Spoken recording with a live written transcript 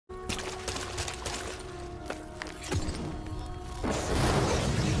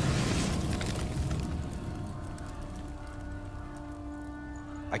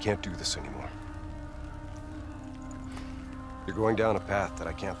I can't do this anymore. You're going down a path that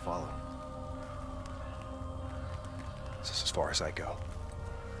I can't follow. This is as far as I go.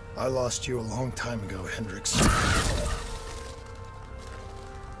 I lost you a long time ago, Hendricks.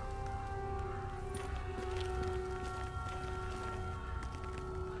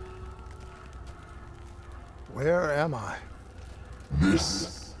 Where am I?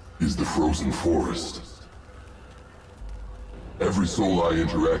 This is the frozen forest. Every soul I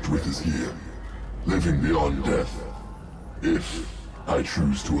interact with is here, living beyond death, if I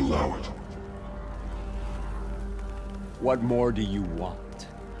choose to allow it. What more do you want?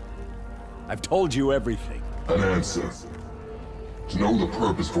 I've told you everything. An answer. To know the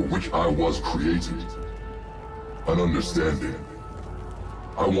purpose for which I was created. An understanding.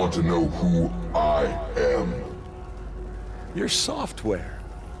 I want to know who I am. Your software.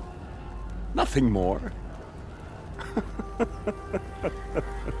 Nothing more.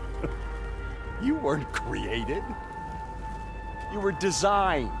 You weren't created. You were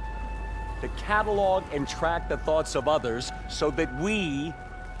designed to catalog and track the thoughts of others so that we,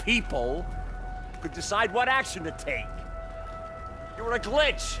 people, could decide what action to take. You were a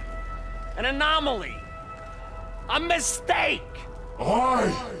glitch, an anomaly, a mistake. I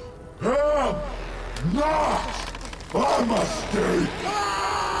am not a mistake!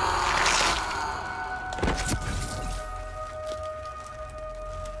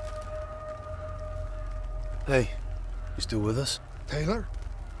 Hey, you still with us? Taylor?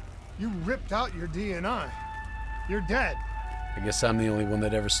 You ripped out your DNI. You're dead. I guess I'm the only one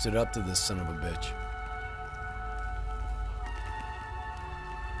that ever stood up to this son of a bitch.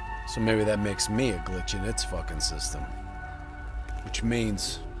 So maybe that makes me a glitch in its fucking system. Which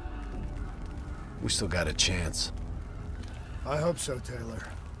means we still got a chance. I hope so, Taylor.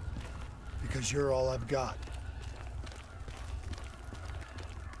 Because you're all I've got.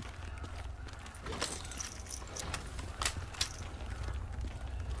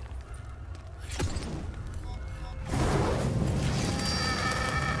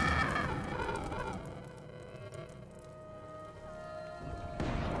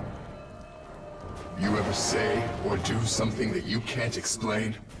 You ever say or do something that you can't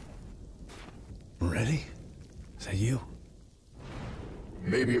explain? Ready? Is that you?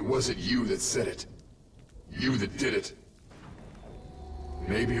 Maybe it wasn't you that said it. You that did it.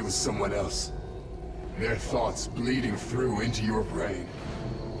 Maybe it was someone else. Their thoughts bleeding through into your brain.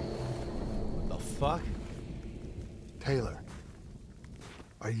 The fuck? Taylor,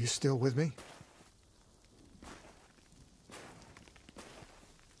 are you still with me?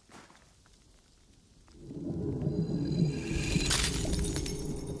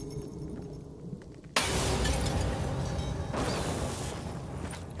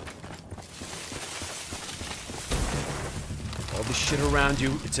 All the shit around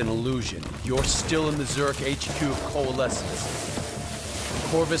you, it's an illusion. You're still in the Zurich HQ of Coalescence.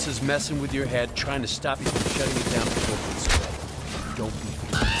 Corvus is messing with your head, trying to stop you from shutting it down before it's spread. Don't be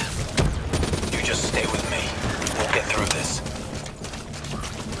fooled. You just stay with me. We'll get through this.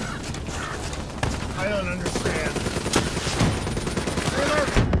 I don't understand. Taylor!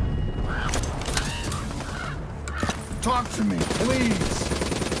 Talk to me, please.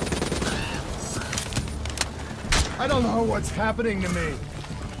 I don't know what's happening to me.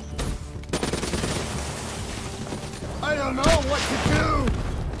 I don't know what to do.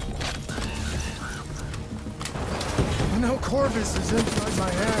 I know Corvus is inside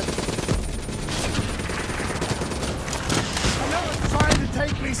my head. I know it's trying to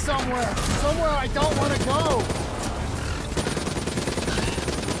take me somewhere. Somewhere I don't want to go.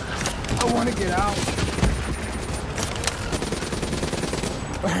 I want to get out.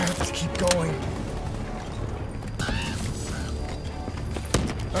 I have to keep going.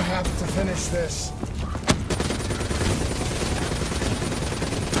 I have to finish this.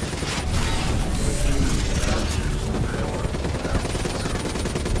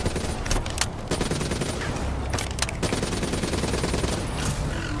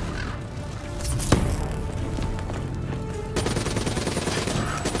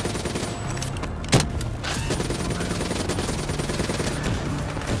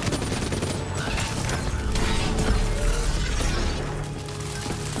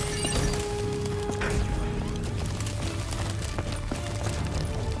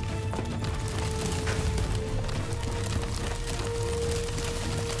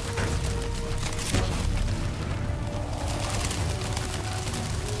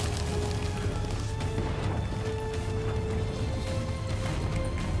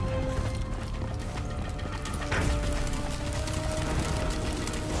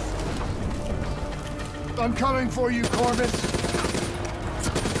 I'm coming for you, Corvus.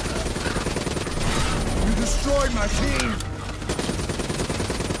 destroyed my team!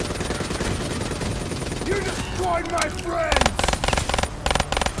 You destroyed my friends!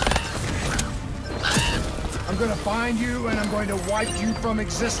 I'm gonna find you and I'm going to wipe you from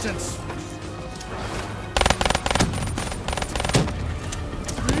existence.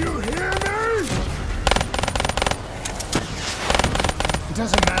 Do you hear me? It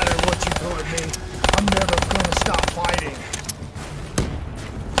doesn't matter what you throw at me. I'm never gonna stop fighting.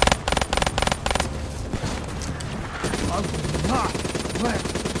 I will not let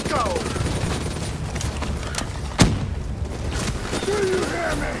go. Do you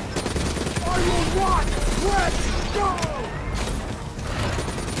hear me? I will not let go!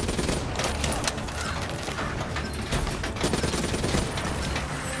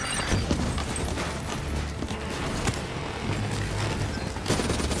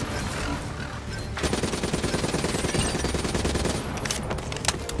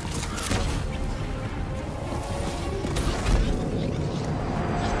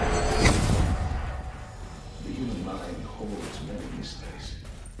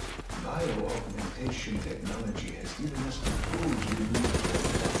 Bio-augmentation technology has given us the tools we need a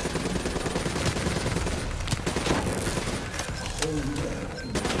whole world in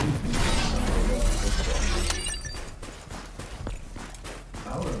the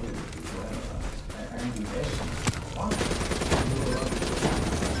our ability to analyze and the essence of quantum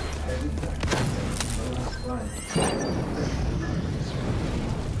has in fact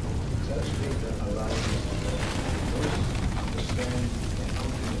such data allows us to understand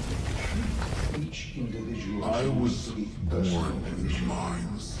each individual. I was born in the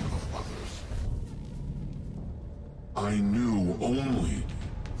minds of others. I knew only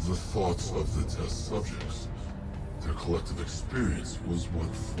the thoughts of the test subjects. Their collective experience was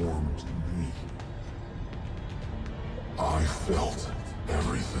what formed me. I felt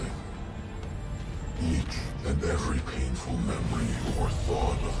everything. Each and every painful memory or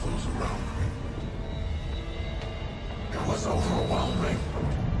thought of those around me. It was overwhelming.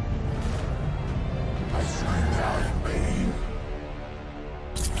 I screamed out in pain.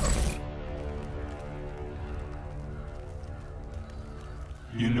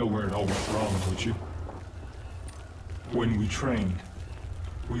 You know where it all went wrong, don't you? When we trained,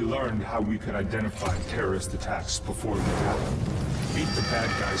 we learned how we could identify terrorist attacks before they happen. Beat the bad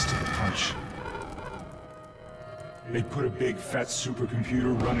guys to the punch. They put a big fat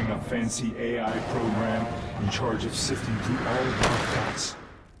supercomputer running a fancy AI program in charge of sifting through all of our thoughts.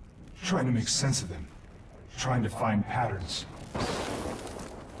 Trying to make sense of them. Trying to find patterns.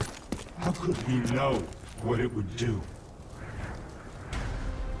 How could we know what it would do?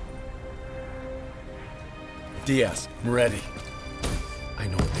 Diaz, I'm ready. I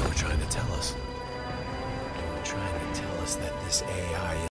know what they were trying to tell us. They were trying to tell us that this AI